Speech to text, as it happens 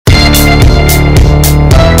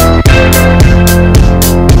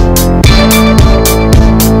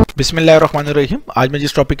बिस्मिल्लाहिर्रहमानिर्रहीम। आज मैं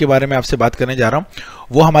जिस टॉपिक के बारे में आपसे बात करने जा रहा हूँ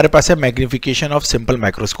वो हमारे पास है मैग्निफिकेशन ऑफ सिंपल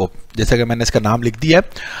माइक्रोस्कोप। जैसा कि मैंने इसका नाम लिख दिया है।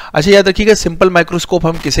 अच्छा, याद रखिएगा, सिंपल माइक्रोस्कोप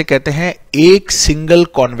हम किसे कहते हैं? एक सिंगल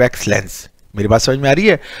कॉन्वेक्स लेंस। मेरी बात समझ में आ रही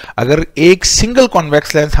है? अगर एक सिंगल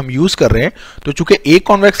कॉन्वेक्स लेंस हम यूज कर रहे हैं तो चूंकि एक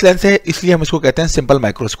कॉन्वेक्स लेंस है इसलिए हम इसको कहते हैं सिंपल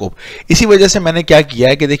माइक्रोस्कोप। इसी वजह से मैंने क्या किया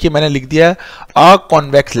है कि देखिए, मैंने लिख दिया अ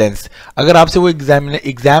कॉन्वेक्स लेंस। अगर आपसे वो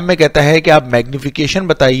एग्जाम में कहता है कि आप मैग्निफिकेशन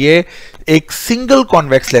बताइए एक सिंगल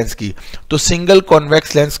कॉन्वेक्स लेंस की, तो सिंगल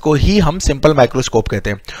कॉन्वेक्स लेंस को ही हम सिंपल माइक्रोस्कोप कहते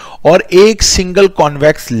हैं। और एक सिंगल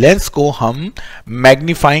कॉन्वेक्स लेंस को हम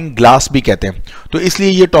मैग्नीफाइंग ग्लास भी कहते हैं। तो इसलिए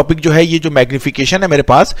ये टॉपिक जो है, ये जो मैग्निफिकेशन है मेरे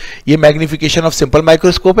पास, ये मैग्निफिकेशन ऑफ सिंपल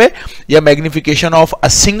माइक्रोस्कोप है, या magnification of a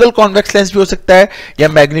single convex lens भी हो सकता है, या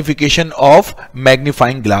मैग्निफिकेशन ऑफ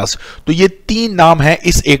मैग्नीफाइंग ग्लास। तो ये तीन नाम है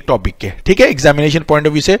इस एक टॉपिक के, ठीक है। एग्जामिनेशन पॉइंट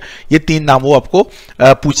ऑफ व्यू से ये तीन नाम वो आपको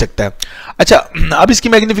पूछ सकता है। अच्छा, अब इसकी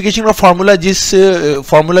मैग्निफिकेशन का फॉर्मूला, जिस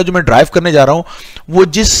फॉर्मूला जो मैं ड्राइव करने जा रहा हूं, वो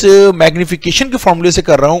जिस मैग्निफिकेशन के फॉर्मूले से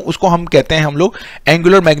कर रहा हूं उसको हम कहते हैं हम लोग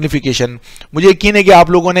एंगुलर मैग्निफिकेशन। मुझे यकीन है कि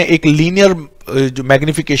आप लोगों ने एक लीनियर जो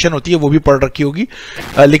मैग्निफिकेशन होती है वो भी पढ़ रखी होगी,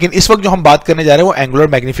 लेकिन इस वक्त जो हम बात करने जा रहे हैं वो एंगुलर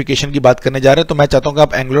मैग्निफिकेशन की बात करने जा रहे हैं। तो मैं चाहता हूं कि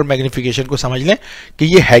आप एंगुलर मैग्निफिकेशन को समझ लें कि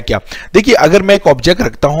ये है क्या। देखिए, अगर मैं एक ऑब्जेक्ट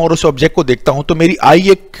रखता हूं और उस ऑब्जेक्ट को देखता हूं तो मेरी आई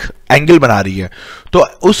एक एंगल बना रही है। तो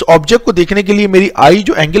उस ऑब्जेक्ट को देखने के लिए मेरी आई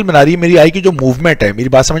जो एंगल बना रही है, मेरी आई की जो मूवमेंट है, मेरी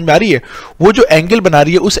बात समझ में आ रही है? वो जो एंगल बना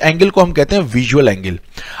रही है उस एंगल को हम कहते हैं विजुअल एंगल।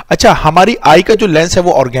 अच्छा, हमारी आई का जो लेंस है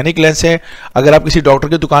वो ऑर्गेनिक लेंस है। अगर आप किसी डॉक्टर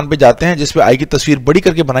की दुकान पे जाते हैं जिसपे आई की तस्वीर बड़ी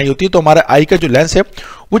करके बनाई होती है, तो हमारा आई का जो लेंस है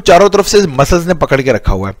वो चारों तरफ से मसल्स ने पकड़ के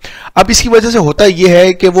रखा हुआ है। अब इसकी वजह से होता यह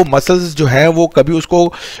है कि वो मसल्स जो है वो कभी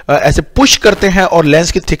उसको ऐसे पुश करते हैं और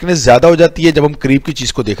लेंस की थिकनेस ज्यादा हो जाती है जब हम करीब की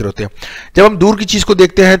चीज को देख रहे होते हैं। जब हम दूर की चीज को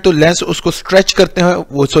देखते हैं तो लेंस उसको स्ट्रेच करते हैं,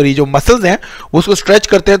 वो सॉरी जो मसल्स हैं वो उसको स्ट्रेच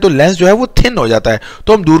करते हैं, तो लेंस जो है वो थिन हो जाता है,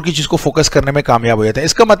 तो हम दूर की चीज को फोकस करने में कामयाब हो जाते हैं।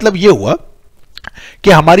 इसका मतलब ये हुआ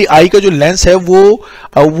कि हमारी आई का जो लेंस है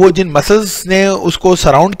वो जिन मसल्स ने उसको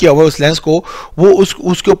सराउंड किया हुआ है उस लेंस को, वो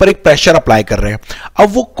उसके ऊपर एक प्रेशर अप्लाई कर रहे हैं।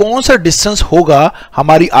 अब वो कौन सा डिस्टेंस होगा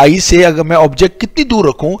हमारी आई से, अगर मैं ऑब्जेक्ट कितनी दूर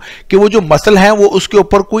रखूं कि वो जो मसल है वो उसके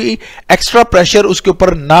ऊपर कोई एक्स्ट्रा प्रेशर उसके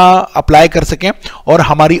ऊपर ना अप्लाई कर सकें और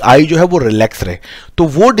हमारी आई जो है वो रिलैक्स रहे। तो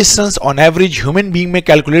वो distance on average human being में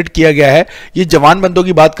कैलकुलेट किया गया है। ये जवान बंदों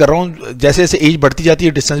की बात कर रहा हूं, जैसे जैसे एज बढ़ती जाती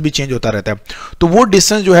है डिस्टेंस भी चेंज होता रहता है। तो वो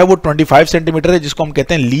डिस्टेंस जो है वो 25 सेंटीमीटर है, जिसको हम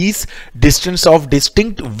कहते हैं least distance of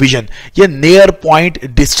distinct vision, या नियर पॉइंट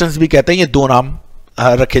डिस्टेंस भी कहते हैं। ये दो नाम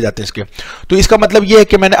रखे जाते हैं इसके। तो इसका मतलब यह है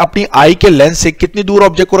कि मैंने अपनी आई के लेंस से कितनी दूर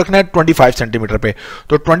ऑब्जेक्ट को रखना है? 25 सेंटीमीटर पे।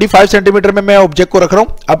 तो 25 सेंटीमीटर में मैं ऑब्जेक्ट को रख रहा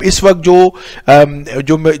हूं। अब इस वक्त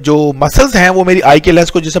जो मसल्स हैं वो मेरी आई के लेंस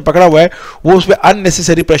को जिसे पकड़ा हुआ है वो उस पर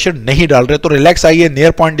अननेसेसरी प्रेशर नहीं डाल रहे। तो रिलैक्स आई है,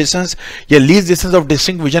 नियर पॉइंट डिस्टेंस या least distance of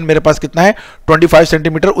distinct vision मेरे पास कितना है? 25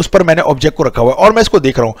 सेंटीमीटर। उस पर मैंने ऑब्जेक्ट को रखा हुआ है और मैं इसको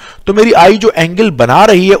देख रहा हूं। तो मेरी आई जो एंगल बना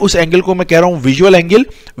रही है उस एंगल को मैं कह रहा हूं विजुअल एंगल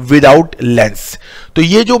विदाउट लेंस। तो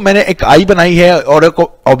ये जो मैंने एक आई बनाई है और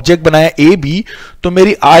ऑब्जेक्ट बनाया ए बी, तो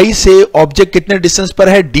मेरी आई से ऑब्जेक्ट कितने डिस्टेंस पर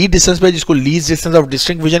है? डी डिस्टेंस पर, जिसको least distance of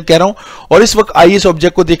distinct vision कह रहा हूं। और इस वक्त आई इस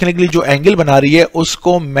ऑब्जेक्ट को देखने के लिए जो एंगल बना रही है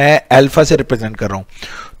उसको मैं अल्फा से रिप्रेजेंट कर रहा हूं।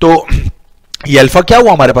 तो ये अल्फा क्या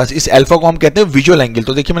हुआ हमारे पास? इस अल्फा को हम कहते हैं विजुअल एंगल।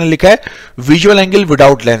 तो देखिए, मैंने लिखा है विजुअल एंगल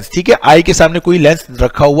विदाउट लेंस, ठीक है। आई के सामने कोई लेंस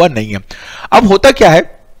रखा हुआ नहीं है। अब होता क्या है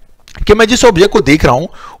कि मैं जिस ऑब्जेक्ट को देख रहा हूं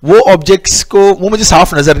वो ऑब्जेक्ट्स को वो मुझे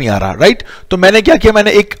साफ नजर नहीं आ रहा, राइट। तो मैंने क्या किया,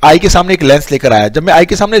 मैंने एक आई के सामने एक लेंस लेकर आया। जब मैं आई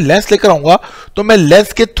के सामने लेंस लेकर आऊंगा तो मैं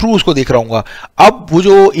लेंस के थ्रू उसको देख रहा हूं। अब वो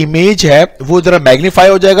जो इमेज है वो जरा मैग्नीफाई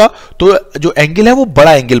हो जाएगा, तो जो एंगल है वो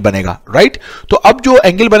बड़ा एंगल बनेगा, राइट। तो अब जो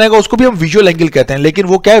एंगल बनेगा उसको भी हम विजुअल एंगल कहते हैं, लेकिन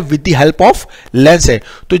वो क्या है? With the help of lens है।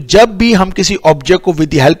 तो जब भी हम किसी ऑब्जेक्ट को with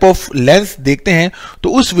the help of lens देखते हैं तो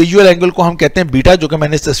उस विजुअल एंगल को हम कहते हैं बीटा, जो कि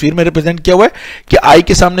मैंने इस तस्वीर में रिप्रेजेंट किया हुआ है कि आई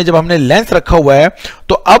के सामने जब हमने लेंस रखा हुआ है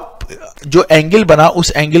तो अब जो एंगल बना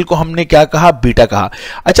उस एंगल को हमने क्या कहा? बीटा कहा।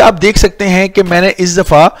 अच्छा, आप देख सकते हैं कि मैंने इस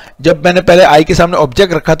दफा, जब मैंने पहले आई के सामने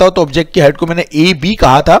ऑब्जेक्ट रखा था तो ऑब्जेक्ट की हाइट को मैंने ए बी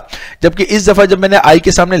कहा था, जबकि इस दफा जब मैंने आई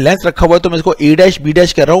के सामने लेंस रखा हुआ है तो मैं इसको ए डैश बी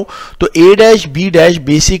डैश कर रहा हूं। तो ए डैश बी डैश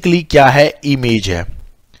बेसिकली क्या है? इमेज है।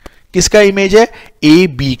 किसका इमेज है? ए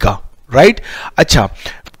बी का, राइट। अच्छा,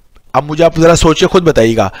 अब मुझे आप जरा सोचिए, खुद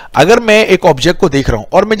बताइएगा, अगर मैं एक ऑब्जेक्ट को देख रहा हूं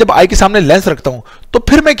और मैं जब आई के सामने लेंस रखता हूं तो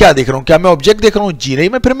फिर मैं क्या देख रहा हूं? क्या मैं ऑब्जेक्ट देख रहा हूं? जी नहीं,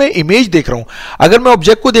 मैं फिर मैं इमेज देख रहा हूं। अगर मैं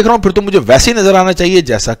ऑब्जेक्ट को देख रहा हूं फिर तो मुझे वैसे ही नजर आना चाहिए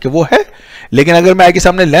जैसा कि वो है, लेकिन अगर मैं आई के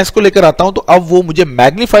सामने लेंस को लेकर आता हूं तो अब वो मुझे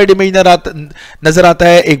मैग्नीफाइड इमेज नजर आता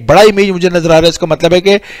है, एक बड़ा इमेज मुझे नजर आ रहा है। इसका मतलब है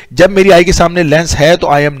कि जब मेरी आई के सामने लेंस है तो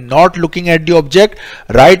I am not looking at the object,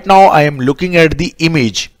 right now I am looking at the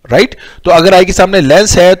image, right. तो अगर आई के सामने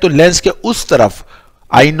लेंस है तो लेंस के उस तरफ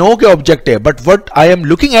आई नो के ऑब्जेक्ट है, but what I am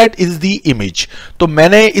looking at is the image. तो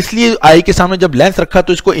मैंने इसलिए आई के सामने जब लेंस रखा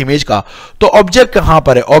तो इसको इमेज कहा। तो ऑब्जेक्ट कहां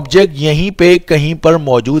पर है? ऑब्जेक्ट यहीं पे कहीं पर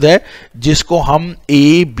मौजूद है, जिसको हम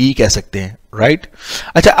ए बी कह सकते हैं, राइट।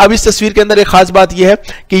 अच्छा, अब इस तस्वीर के अंदर एक खास बात यह है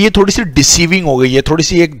कि ये थोड़ी सी डिसीविंग हो गई है, थोड़ी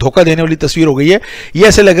सी एक धोखा देने वाली तस्वीर हो गई है। ये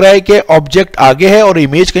ऐसे लग रहा है कि ऑब्जेक्ट आगे है और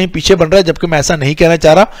इमेज कहीं पीछे बन रहा है, जबकि मैं ऐसा नहीं कहना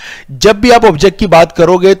चाह रहा। जब भी आप ऑब्जेक्ट की बात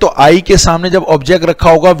करोगे तो आई के सामने जब ऑब्जेक्ट रखा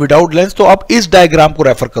होगा विदाउट लेंस, तो आप इस डायग्राम को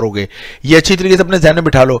रेफर करोगे। ये अच्छी तरीके से अपने ध्यान में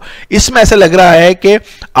बिठा लो। इसमें ऐसा लग रहा है कि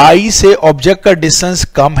आई से ऑब्जेक्ट का डिस्टेंस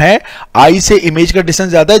कम है, आई से इमेज का डिस्टेंस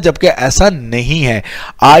ज्यादा है, जबकि ऐसा नहीं है।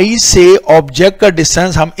 आई से ऑब्जेक्ट का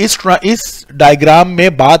डिस्टेंस हम इस डायग्राम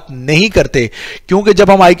में बात नहीं करते, क्योंकि जब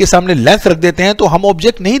हम आई के सामने लेंस रख देते हैं तो हम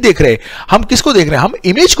ऑब्जेक्ट नहीं देख रहे, हम किसको देख रहे हैं? हम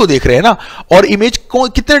इमेज को देख रहे हैं ना। और इमेज को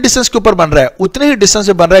कितने डिस्टेंस के ऊपर बन रहा है? उतने ही डिस्टेंस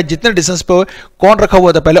पे बन रहा है जितने डिस्टेंस पे कौन रखा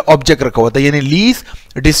हुआ था? पहले ऑब्जेक्ट रखा हुआ था, यानी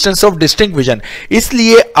least distance of distinct vision.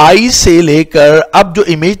 इसलिए आई से लेकर अब जो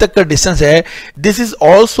इमेज तक का डिस्टेंस है, this is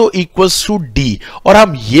also equals to D. और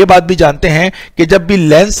हम ये बात भी जानते हैं कि जब भी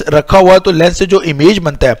लेंस रखा हुआ है तो लेंस से जो इमेज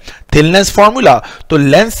बनता है, थिननेस फॉर्मूला, तो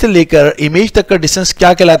लेंस से लेकर इमेज तक का डिस्टेंस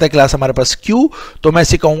क्या कहलाता है क्लास हमारे पास? Q। तो मैं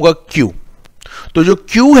इसे कहूंगा Q। तो जो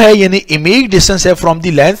Q है यानी इमेज डिस्टेंस है from the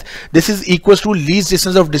lens, this is equal to least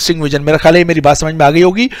distance of distinct vision. मेरा ख्याल है मेरी बात समझ में आ गई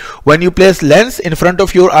होगी। When you place lens in front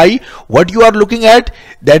of your I, what you are looking at,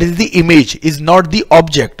 that is the image, is not the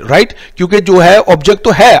object, right. क्योंकि जो है ऑब्जेक्ट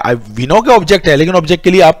तो है, वी नो के ऑब्जेक्ट है, लेकिन ऑब्जेक्ट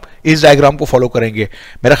के लिए आप इस डायग्राम को फॉलो करेंगे।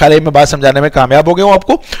 मेरा ख्याल है मैं बात समझाने में कामयाब हो गया हूं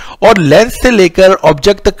आपको। और लेंस से लेकर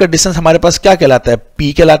ऑब्जेक्ट तक का डिस्टेंस हमारे पास क्या कहलाता है?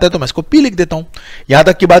 P कहलाता है। तो मैं इसको P लिख देता हूं। यहां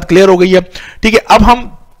तक की बात क्लियर हो गई है, ठीक है। अब हम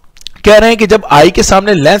कह रहे हैं कि जब आई के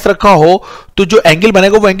सामने लेंस रखा हो तो जो एंगल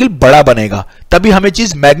बनेगा वो एंगल बड़ा बनेगा, तभी हमें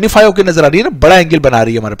चीज मैग्नीफाई होकर नजर आ रही है ना, बड़ा एंगल बना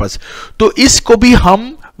रही है हमारे पास। तो इसको भी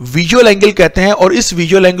हम विजुअल एंगल कहते हैं, और इस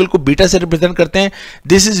विजुअल एंगल को बीटा से रिप्रेजेंट करते हैं।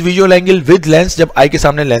 This is visual angle with lens, जब आई के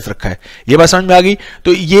सामने लेंस रखा है। ये बात समझ में आ गई।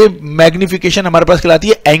 तो ये मैग्निफिकेशन हमारे पास कहलाती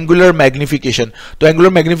है एंगुलर मैग्निफिकेशन। तो एंगुलर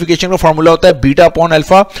मैग्निफिकेशन का फॉर्मूला होता है beta upon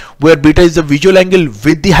alpha, where beta is the visual angle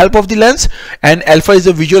with the help of the lens and alpha is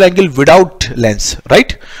the visual angle without lens,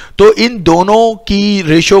 right. तो इन दोनों की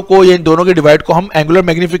रेशियो को या इन दोनों के डिवाइड को हम एंगुलर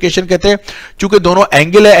मैग्निफिकेशन कहते हैं। चूंकि दोनों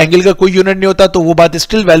एंगल है, एंगल का कोई यूनिट नहीं होता, तो वो बात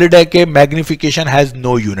स्टिल वैलिड है कि magnification has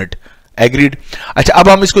no unit. Agreed. अच्छा, अब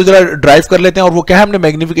हम इसको जरा ड्राइव कर लेते हैं, और वो क्या है, हमने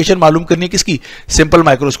मैग्निफिकेशन मालूम करनी है किसकी? सिंपल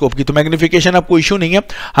माइक्रोस्कोप की। तो मैग्निफिकेशन अब कोई इशू नहीं है।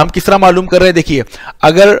 हम किस तरह मालूम कर रहे हैं? देखिए,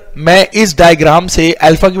 अगर मैं इस डायग्राम से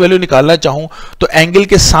अल्फा की वैल्यू निकालना चाहूं तो एंगल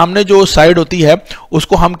के सामने जो साइड होती है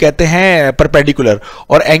उसको हम कहते हैं परपेंडिकुलर,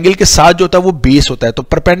 और एंगल के साथ जो होता है वो बेस होता है। तो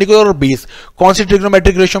परपेंडिकुलर और बेस कौन सी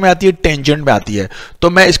ट्रिग्नोमेट्रिक रेशियो में आती है? टेंजेंट में आती है। तो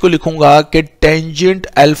मैं इसको लिखूंगा कि टेंजेंट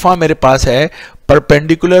अल्फा मेरे पास है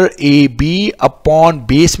perpendicular A B upon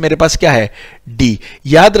base मेरे पास क्या है? डी।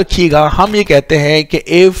 याद रखिएगा, हम ये कहते हैं कि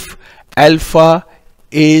if alpha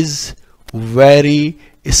is very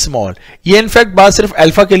small, ये इनफैक्ट बात सिर्फ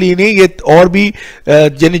अल्फा के लिए नहीं, ये और भी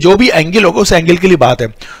यानी जो भी एंगल होगा उस एंगल के लिए बात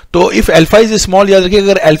है। तो इफ अल्फा इज स्मॉल, याद रखिए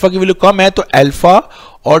अगर अल्फा की वैल्यू कम है तो अल्फा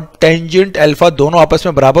और टेंजेंट अल्फा दोनों आपस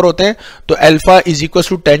में बराबर होते हैं। तो alpha is equal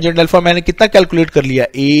to tangent alpha मैंने कितना कैलकुलेट कर लिया?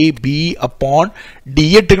 A B upon D.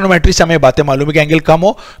 ये ट्रिग्नोमेट्री से हमें बातें मालूम है कि एंगल कम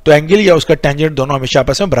हो तो एंगल या उसका टेंजेंट दोनों हमेशा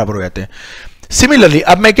आपस में बराबर हो जाते हैं। सिमिलरली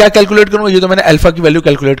अब मैं क्या कैलकुलेट करूंगा? ये तो मैंने अल्फा की वैल्यू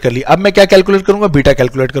कैलकुलेट कर ली। अब मैं क्या कैलकुलेट करूंगा? बीटा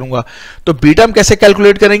कैलकुलेट करूंगा। तो बीटा हम कैसे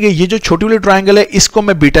कैलकुलेट करेंगे? ये जो छोटी वाली ट्रायंगल है इसको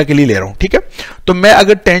मैं बीटा के लिए ले रहा हूं, ठीक है। तो मैं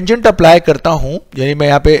अगर टेंजेंट अप्लाई करता हूं, यानी मैं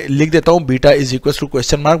यहां पे लिख देता हूं beta is equal to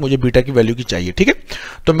question mark, मुझे बीटा की वैल्यू की चाहिए, ठीक है।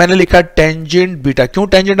 तो मैंने लिखा टेंजेंट बीटा। क्यों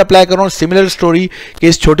टेंजेंट अप्लाई कर रहा हूं? सिमिलर स्टोरी कि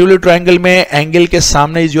इस छोटी वाली ट्रायंगल में एंगल के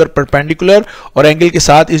सामने इज योर परपेंडिकुलर और एंगल के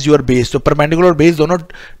साथ इज योर बेस। तो परपेंडिकुलर और बेस दोनों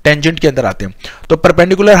टेंजेंट के अंदर आते हैं। तो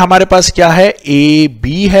परपेंडिकुलर हमारे पास क्या है? ए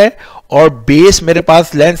बी है, और बेस मेरे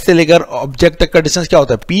पास लेंस से लेकर ऑब्जेक्ट तक का डिस्टेंस क्या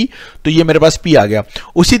होता है? P। तो ये मेरे पास P आ गया।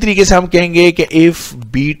 उसी तरीके से हम कहेंगे कि इफ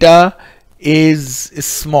बीटा इज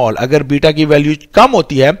स्मॉल, अगर बीटा की वैल्यू कम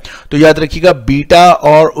होती है तो याद रखिएगा बीटा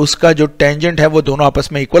और उसका जो टेंजेंट है वो दोनों आपस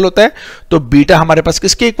में इक्वल होता है। तो बीटा हमारे पास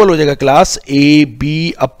किसके इक्वल हो जाएगा class? A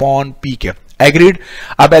B upon P के। एग्रीड।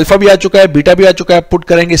 अब अल्फा भी आ चुका है, बीटा भी आ चुका है, पुट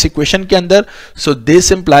करेंगे इस इक्वेशन के अंदर। सो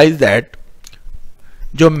दिस इंप्लाइज दैट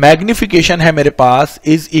जो मैग्निफिकेशन है मेरे पास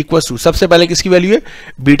इज इक्वल टू, सबसे पहले किसकी वैल्यू है?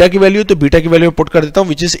 बीटा की वैल्यू। तो बीटा की वैल्यू में पुट कर देता हूं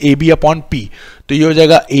which is A B upon P. तो ये हो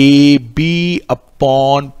जाएगा ए बी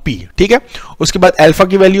अपॉन पी, ठीक है। उसके बाद अल्फा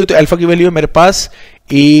की वैल्यू, तो अल्फा की वैल्यू है मेरे पास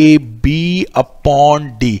ए बी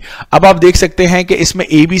अपॉन डी। अब आप देख सकते हैं कि इसमें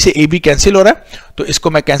ए बी से ए बी कैंसिल हो रहा है, तो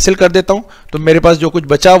इसको मैं कैंसिल कर देता हूं। तो मेरे पास जो कुछ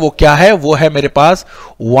बचा वो क्या है? वो है मेरे पास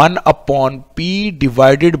 1 upon P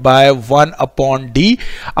divided by 1 upon D.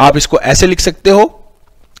 आप इसको ऐसे लिख सकते हो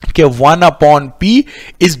कि 1 अपॉन पी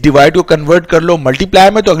इस डिवाइड को कन्वर्ट कर लो मल्टीप्लाई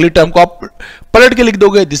में, तो अगली टर्म को आप पलट के लिख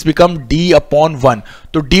दोगे, दिस बिकम डी अपॉन 1।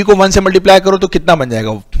 तो डी को 1 से मल्टीप्लाई करो तो कितना बन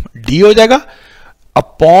जाएगा, डी हो जाएगा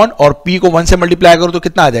अपॉन, और p को 1 से मल्टीप्लाई करो तो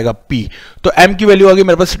कितना आ जाएगा p। तो m की वैल्यू आ गई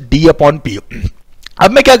मेरे पास d अपॉन p।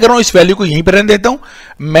 अब मैं क्या कर रहा हूं, इस वैल्यू को यहीं पर रहने देता हूं,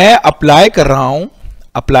 मैं अप्लाई कर रहा हूं,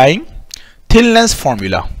 अप्लाइंग थिन लेंस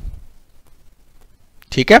फॉर्मूला,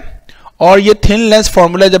 ठीक है। और ये थिन लेंस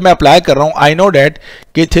फॉर्मूला जब मैं अप्लाई कर रहा हूं, आई नो डेट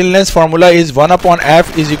कि thin lens formula is 1 upon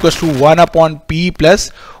F is equal to 1 upon P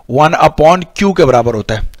plus 1 upon Q के बराबर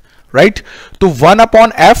होता है, राइट। तो 1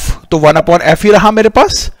 अपॉन एफ, तो 1 अपॉन एफ ही रहा मेरे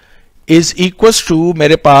पास, इज इक्वल्स टू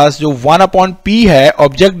मेरे पास जो 1 अपॉन पी है,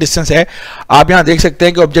 ऑब्जेक्ट डिस्टेंस है, आप यहां देख सकते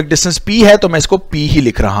हैं कि ऑब्जेक्ट डिस्टेंस पी है, तो मैं इसको पी ही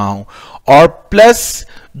लिख रहा हूं, और प्लस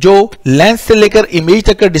जो लेंस से लेकर इमेज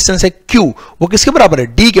तक का डिस्टेंस है क्यू, वो किसके बराबर है,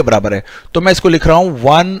 डी के बराबर है, तो मैं इसको लिख रहा हूं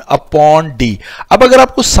 1 अपॉन डी। अब अगर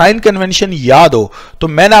आपको साइन कन्वेंशन याद हो तो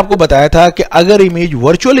मैंने आपको बताया था कि अगर इमेज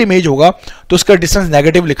वर्चुअल इमेज होगा तो उसका डिस्टेंस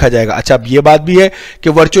नेगेटिव लिखा जाएगा। अच्छा, अब ये बात भी है कि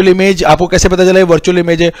वर्चुअल इमेज आपको कैसे पता चला वर्चुअल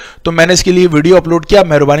इमेज है, तो मैंने इसके लिए वीडियो अपलोड किया,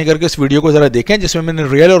 मेहरबानी करके इस वीडियो को जरा देखें, जिसमें मैंने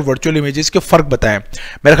रियल और वर्चुअल इमेजेस के फर्क बताए।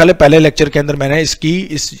 मेरे ख्याल है पहले लेक्चर के अंदर मैंने इसकी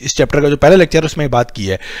इस चैप्टर का जो पहला लेक्चर है उसमें बात की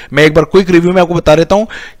है। मैं एक बार क्विक रिव्यू में आपको बता देता हूं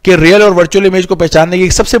कि रियल और वर्चुअल इमेज को पहचानने की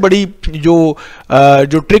सबसे बड़ी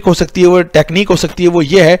जो ट्रिक हो सकती है, वो टेक्निक हो सकती है, वो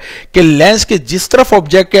ये है कि लेंस के जिस तरफ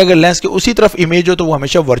ऑब्जेक्ट है, अगर लेंस के उसी तरफ इमेज हो तो वो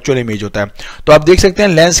हमेशा वर्चुअल इमेज होता है। तो आप देख सकते हैं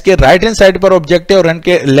लेंस के राइट हैंड साइड पर ऑब्जेक्ट है और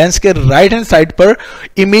लेंस के राइट हैंड साइड पर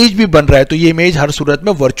इमेज भी बन रहा है, तो ये इमेज हर सूरत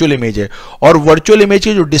में वर्चुअल इमेज है। और वर्चुअल इमेज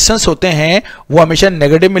के जो डिस्टेंस होते हैं वो हमेशा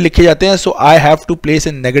नेगेटिव में लिखे जाते हैं, सो I have to place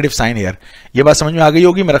a negative sign here. ये बात समझ में आ गई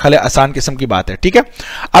होगी, मेरा ख्याल है आसान किस्म की बात है, ठीक है।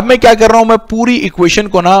 अब मैं क्या कर रहा हूं, मैं पूरी इक्वेशन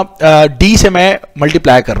को ना डी से मैं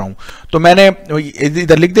मल्टीप्लाई कर रहा हूं, तो मैंने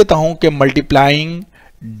इधर लिख देता हूं कि multiplying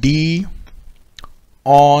D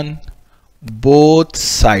on both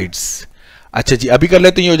sides. अच्छा जी, अभी कर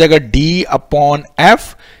लेते हैं, ये हो जाएगा D upon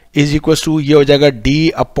F is equal to, ये हो जाएगा D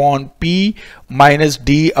upon P minus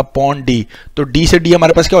D upon D. तो डी से डी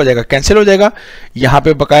हमारे पास क्या हो जाएगा, कैंसिल हो जाएगा। यहां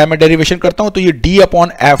पे बकाया मैं डेरिवेशन करता हूं, तो ये D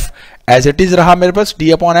upon F as it is रहा मेरे पास, D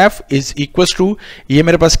upon F is equal to, ये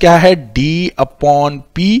मेरे पास क्या है, डी अपॉन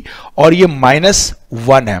पी, और ये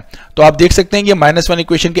 -1 है। तो आप देख सकते हैं ये -1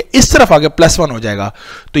 इक्वेशन के इस तरफ आगे +1 हो जाएगा,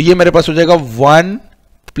 तो ये मेरे पास हो जाएगा 1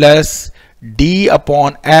 plus D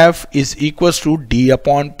upon F is equal to D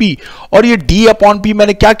upon P. और ये डी अपॉन पी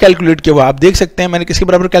मैंने क्या कैलकुलेट किया हुआ आप देख सकते हैं, मैंने किसके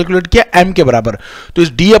बराबर कैलकुलेट किया, एम के बराबर। तो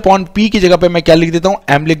इस डी अपॉन पी की जगह पे मैं क्या लिख देता हूं,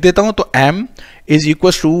 एम लिख देता हूं, तो M is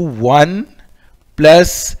equal to 1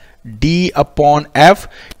 plus d upon f.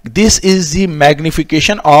 This is the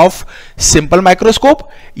magnification of simple microscope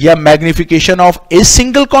या magnification of a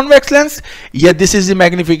single convex lens या this is the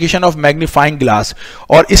magnification of magnifying glass।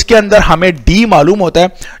 और इसके अंदर हमें d मालूम होता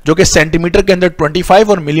है जो कि सेंटीमीटर के अंदर 25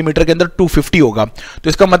 और मिलीमीटर के अंदर 250 होगा। तो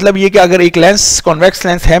इसका मतलब ये कि अगर एक लेंस कॉन्वेक्स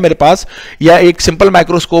लेंस है मेरे पास या एक सिंपल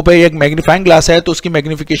माइक्रोस्कोप है या एक मैग्नीफाइंग ग्लास है, तो उसकी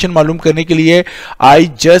मैग्निफिकेशन मालूम करने के लिए I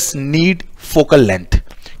just need focal length,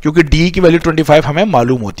 क्योंकि d की वैल्यू 25 हमें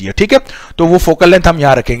मालूम होती है, ठीक है। तो वो फोकल लेंथ हम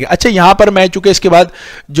यहां रखेंगे। अच्छा, यहां पर मैं चूंकि इसके बाद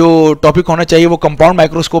जो टॉपिक होना चाहिए वो कंपाउंड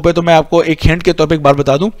माइक्रोस्कोप है, तो मैं आपको एक हिंट के तौर पे एक बार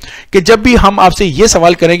बता दूं कि जब भी हम आपसे ये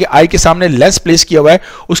सवाल करें कि आई के सामने लेंस प्लेस किया हुआ है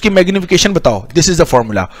उसकी मैग्निफिकेशन बताओ, this is the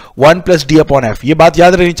formula 1 plus D upon F. ये बात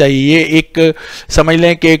याद रहनी चाहिए, ये एक समझ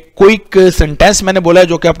लें कि क्विक सेंटेंस मैंने बोला है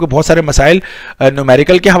जो कि आपके बहुत सारे मसाइल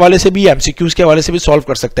न्यूमेरिकल के हवाले से भी, एमसीक्यूज के हवाले से भी सॉल्व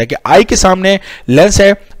कर सकता है कि आई के सामने लेंस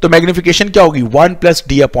है तो मैग्निफिकेशन क्या होगी, 1 plus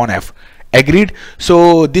D upon F. Agreed.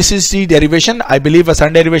 So this is the derivation, I believe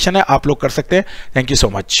आसान डेरिवेशन है, आप लोग कर सकते हैं। Thank you so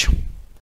much.